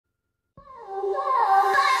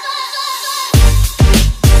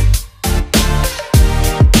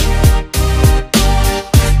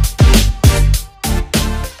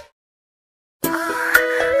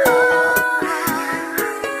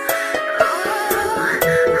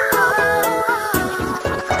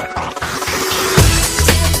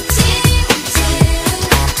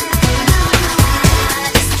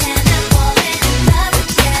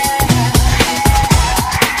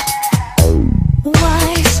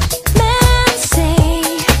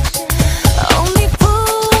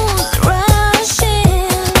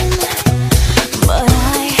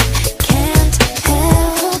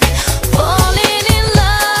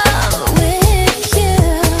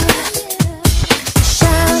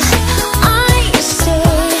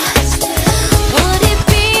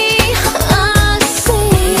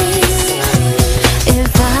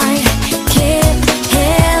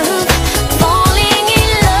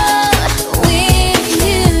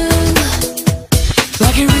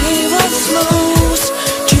Like a river flows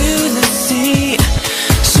to the sea,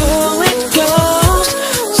 so it goes.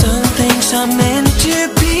 Some things are meant to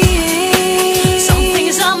be. Some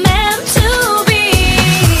things are meant to be.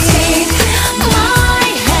 Take my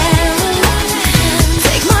hand,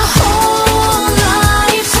 take my whole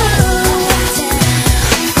life too.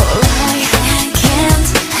 For I can't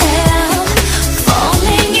help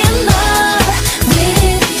falling in love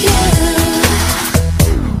with you.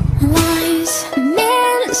 Wise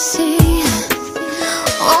men say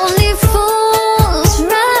only fools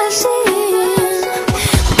rush in,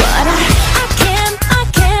 but I can't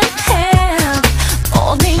help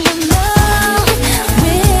falling in love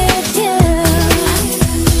with you.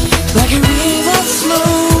 Like a river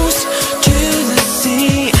flows to the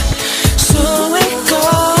sea, so it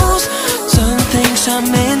goes. Some things are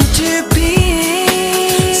meant to be.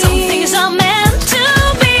 Some things are meant to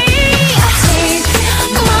be. Take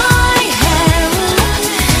my hand,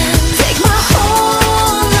 take my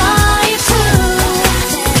whole life too.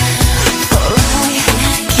 For I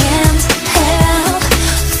can't help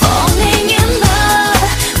falling in love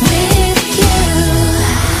with you.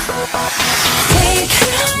 Take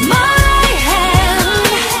my hand,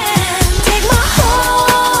 take my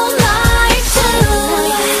whole life too.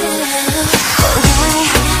 For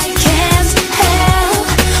I can't help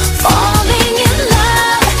falling in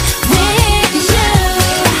love with you.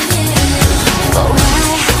 For I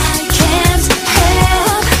can't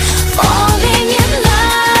help falling in love with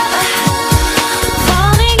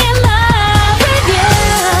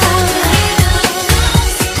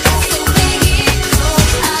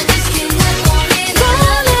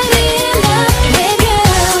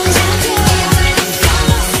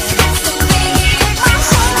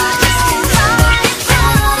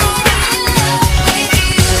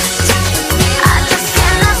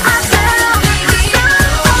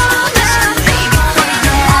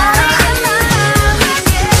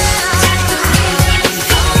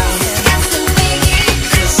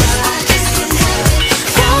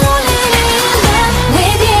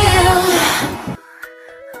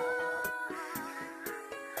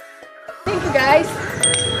Thank you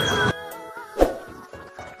guys.